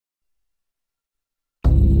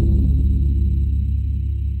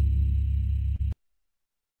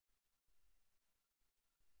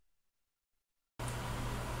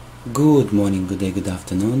Good morning, good day, good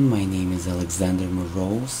afternoon. My name is Alexander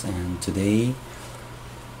Morose, and today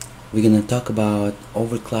we're gonna talk about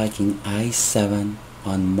overclocking i7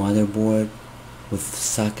 on motherboard with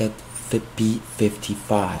socket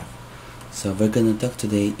p55. So we're gonna talk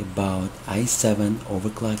today about i7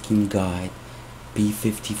 overclocking guide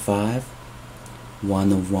p55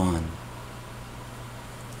 101.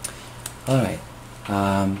 Alright,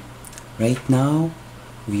 right now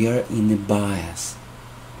we are in the BIOS.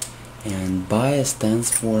 And BIOS stands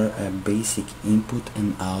for a basic input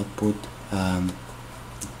and output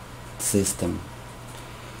system.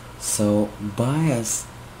 So BIOS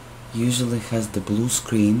usually has the blue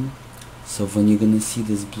screen. So when you're gonna see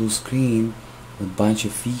this blue screen with a bunch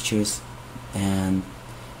of features and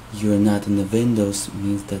you're not in the Windows,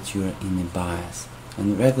 means that you're in a BIOS.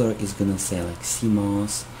 And regular is gonna say like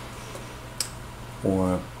CMOS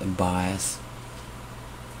or a BIOS.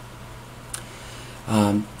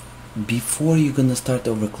 Before you're gonna start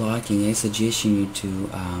overclocking, I suggest you to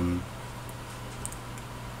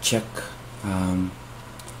check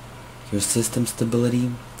your system stability.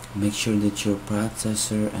 Make sure that your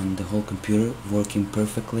processor and the whole computer working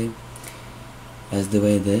perfectly as the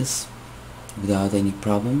way it is, without any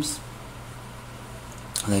problems,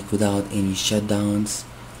 like without any shutdowns,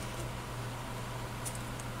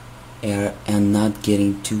 and not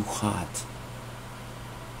getting too hot.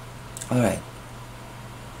 Alright.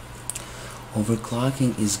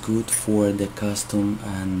 Overclocking is good for the custom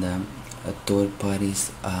and third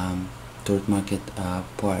parties, third market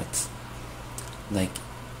parts like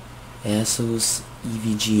Asus,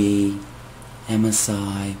 EVGA,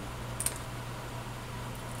 MSI,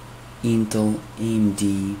 Intel,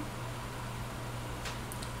 AMD,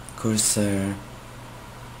 Corsair,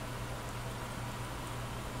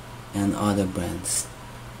 and other brands.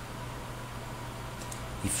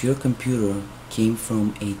 If your computer came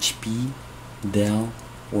from HP, Dell,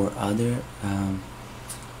 or other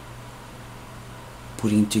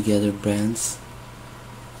putting together brands,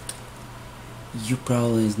 you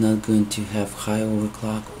probably is not going to have high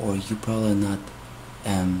overclock, or you probably not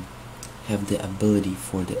have the ability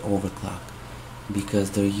for the overclock,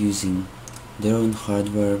 because they're using their own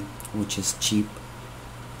hardware which is cheap,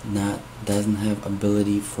 doesn't have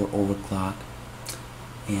ability for overclock,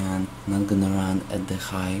 and not gonna run at the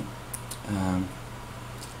high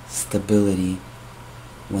stability.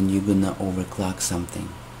 When you're gonna overclock something,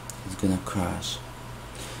 it's gonna crash.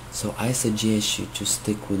 So I suggest you to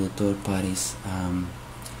stick with the third party's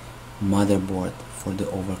motherboard for the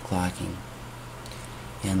overclocking.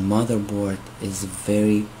 And motherboard is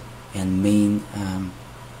very and main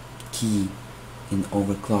key in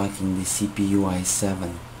overclocking the CPU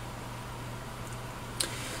i7.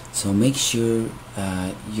 So make sure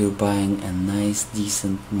you're buying a nice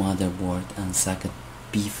decent motherboard and socket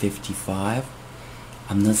p55.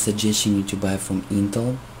 I'm not suggesting you to buy from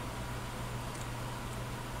Intel,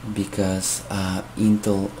 because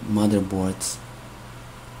Intel motherboards,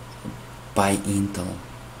 by Intel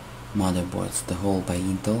motherboards, the whole by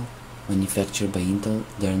Intel, manufactured by Intel,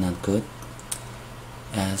 they're not good.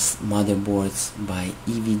 As motherboards by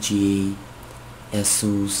EVGA,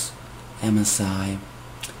 Asus, MSI,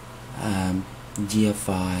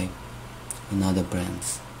 DFI, and other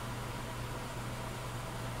brands.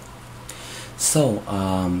 So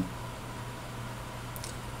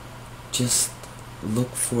just look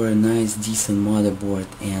for a nice decent motherboard,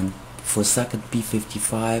 and for socket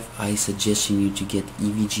p55 I suggest you to get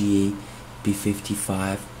EVGA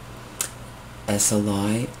p55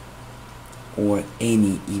 SLI, or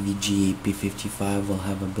any EVGA p55 will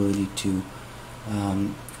have ability to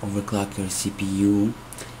overclock your CPU.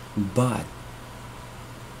 But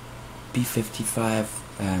p55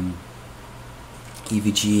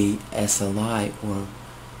 EVGA SLI or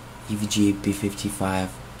EVGA p55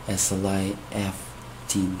 SLI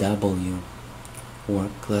FTW or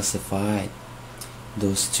classified,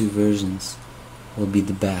 those two versions will be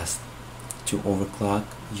the best to overclock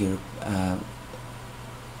your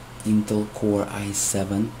Intel Core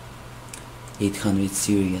i7 800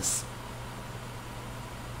 series.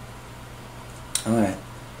 Alright,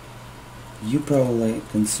 you probably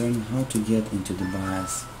concerned how to get into the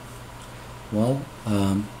BIOS. Well,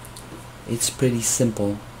 it's pretty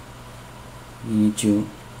simple. You need to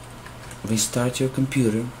restart your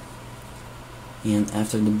computer, and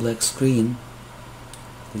after the black screen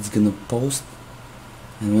it's gonna post,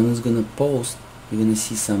 and when it's gonna post you're gonna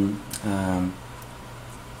see some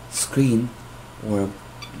screen or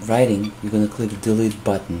writing. You're gonna click the delete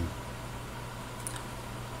button.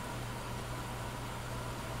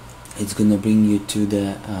 It's gonna bring you to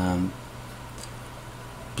the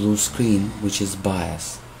blue screen, which is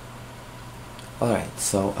BIOS. Alright,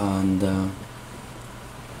 so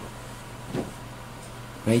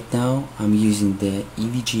right now I'm using the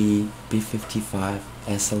EVGA p55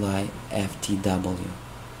 SLI FTW,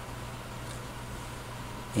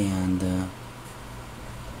 and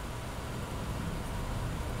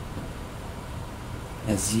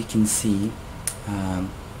as you can see,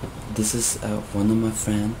 this is one of my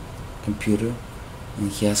friend computer,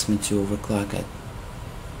 and he asked me to overclock it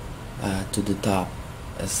to the top,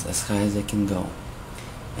 as high as I can go.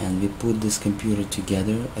 And we put this computer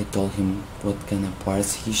together. I told him what kind of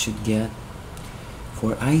parts he should get.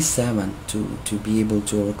 For i7, to be able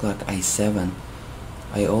to overclock i7,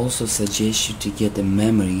 I also suggest you to get a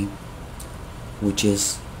memory which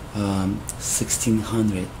is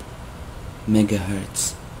 1600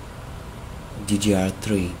 megahertz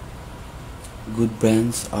DDR3. Good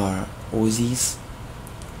brands are Aussies,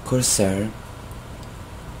 Corsair,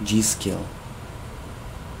 G-Skill.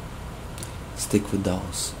 Stick with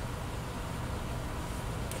those.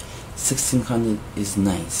 1600 is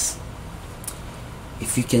nice.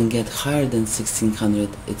 If you can get higher than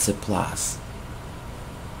 1600, it's a plus.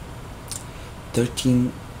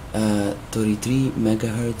 33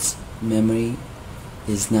 megahertz memory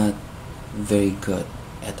is not very good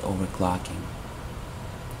at overclocking.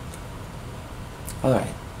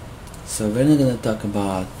 Alright, so we're not going to talk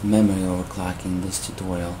about memory overclocking in this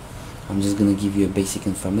tutorial. I'm just going to give you a basic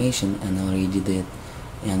information, and I already did,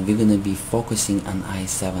 and we're going to be focusing on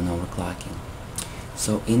i7 overclocking.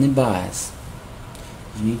 So in the BIOS,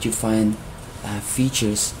 you need to find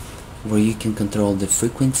features where you can control the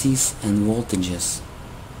frequencies and voltages,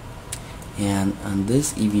 and on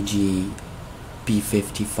this EVGA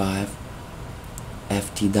p55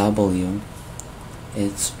 FTW,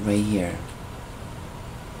 it's right here.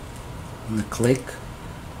 I'm gonna click,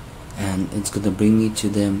 and it's gonna bring me to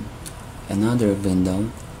another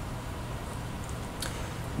window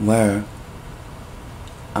where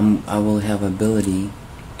I will have ability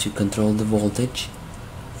to control the voltage,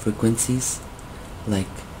 frequencies like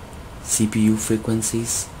CPU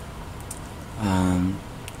frequencies,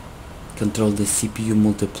 control the CPU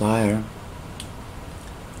multiplier,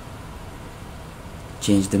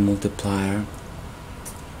 change the multiplier,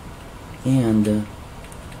 and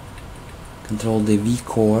control the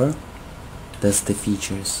V-core. That's the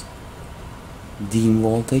features. DIMM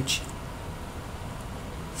voltage,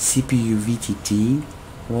 CPU VTT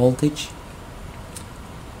voltage,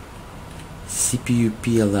 CPU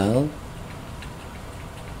PLL,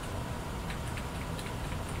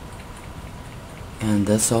 and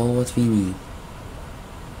that's all what we need.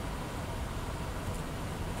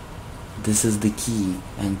 This is the key,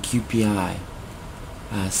 and QPI.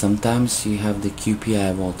 Sometimes you have the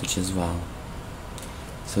QPI voltage as well.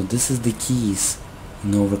 So this is the keys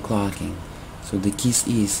in overclocking. So the keys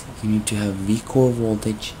is, you need to have V-core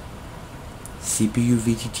voltage, CPU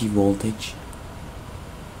VTT voltage,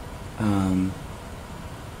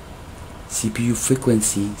 CPU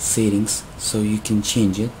frequency settings so you can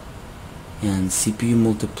change it, and CPU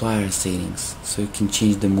multiplier settings so you can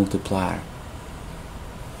change the multiplier.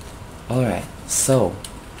 Alright, so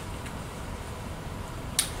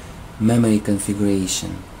memory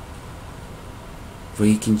configuration, where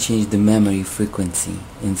you can change the memory frequency.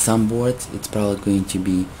 In some boards it's probably going to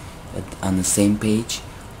be on the same page,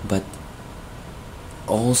 but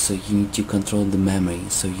also you need to control the memory,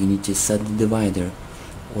 so you need to set the divider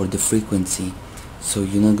or the frequency, so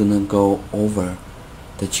you're not gonna go over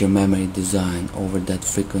that your memory design, over that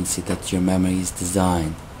frequency that your memory is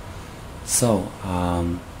designed. So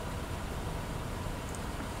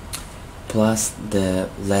plus the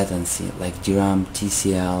latency like DRAM,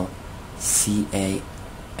 TCL,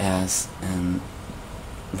 CAS, and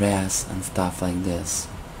RAS and stuff like this.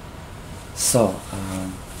 So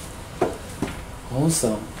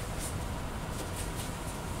also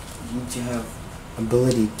you need to have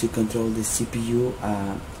ability to control the CPU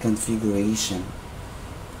configuration,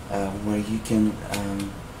 where you can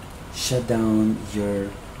shut down your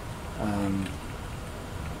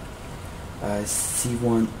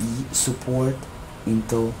C1E support,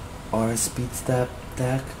 Intel R speed step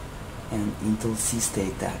tag, and Intel C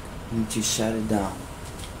state tag. You need to shut it down.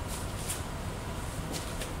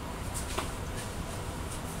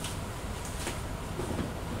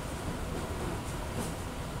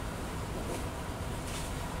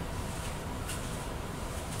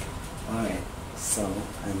 Alright, so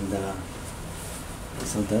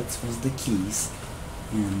that was the keys,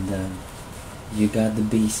 and you got the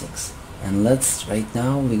basics. And right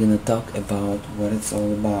now we're gonna talk about what it's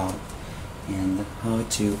all about and how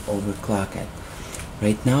to overclock it.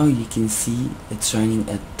 Right now you can see it's running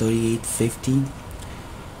at 3850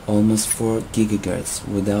 almost 4 gigahertz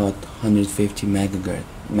without 150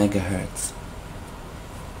 megahertz.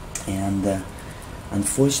 And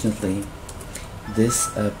unfortunately, this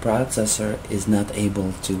processor is not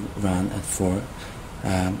able to run at 4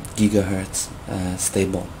 gigahertz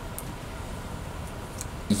stable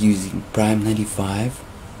using Prime 95.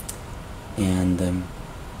 And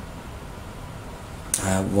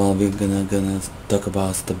while we're gonna talk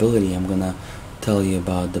about stability, I'm gonna tell you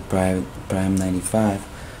about the Prime 95,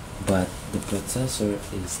 but the processor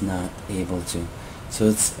is not able to. So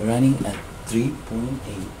it's running at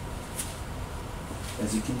 3.8,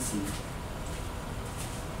 as you can see.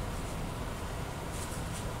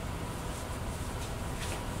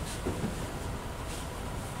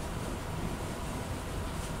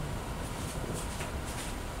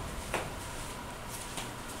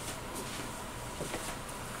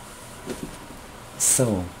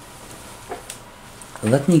 So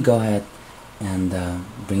let me go ahead and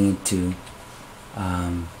bring it to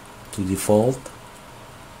default.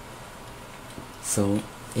 So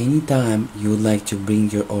anytime you would like to bring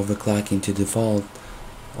your overclocking to default,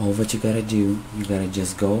 all what you gotta do, you gotta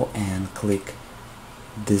just go and click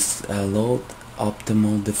this load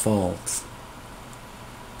optimal defaults.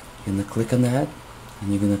 You're gonna click on that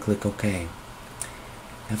and you're gonna click OK.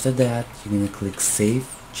 After that, you're gonna click save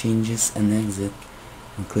changes and exit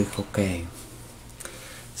and click OK.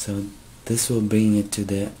 So this will bring it to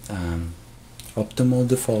the optimal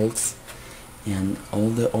defaults, and all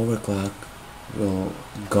the overclock will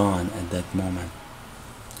gone at that moment.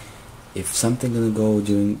 If something gonna go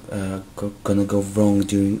wrong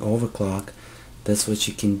during overclock, that's what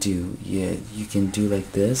you can do. Yeah, you can do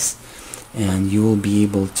like this, and you will be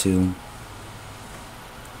able to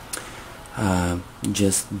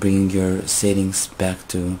just bring your settings back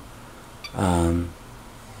to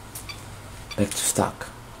stock.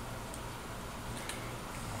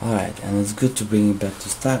 Alright, and it's good to bring it back to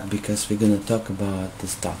stock because we're gonna talk about the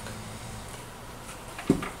stock.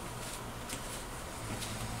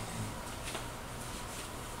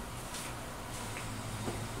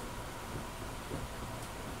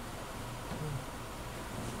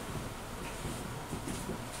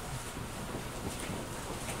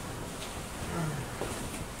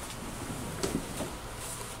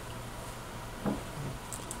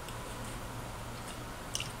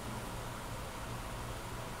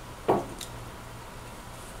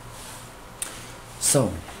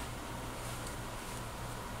 So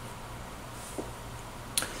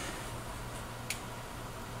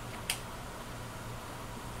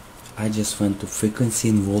I just went to frequency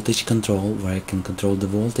and voltage control, where I can control the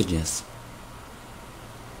voltages,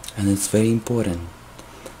 and it's very important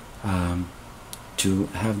to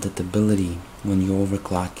have that ability when you're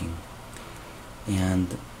overclocking.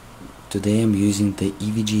 And today I'm using the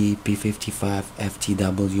EVGA p55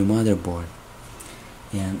 FTW motherboard,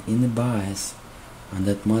 and in the BIOS on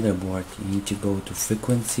that motherboard you need to go to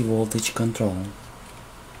frequency voltage control,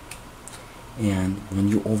 and when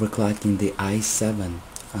you're overclocking the i7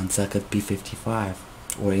 on socket p55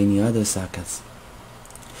 or any other sockets,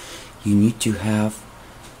 you need to have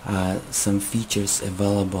some features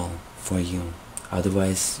available for you.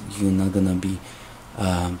 Otherwise you're not gonna be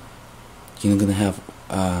you're not gonna have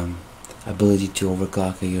ability to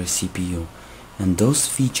overclock your CPU. And those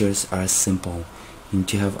features are simple. You need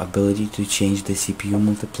to have ability to change the CPU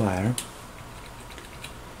multiplier.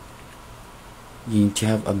 You need to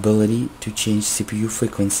have ability to change CPU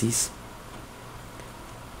frequencies.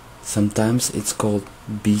 Sometimes it's called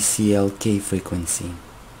BCLK frequency.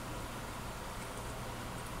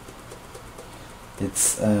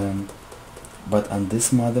 It's but on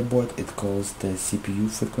this motherboard it calls the CPU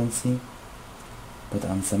frequency, but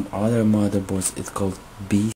on some other motherboards it's called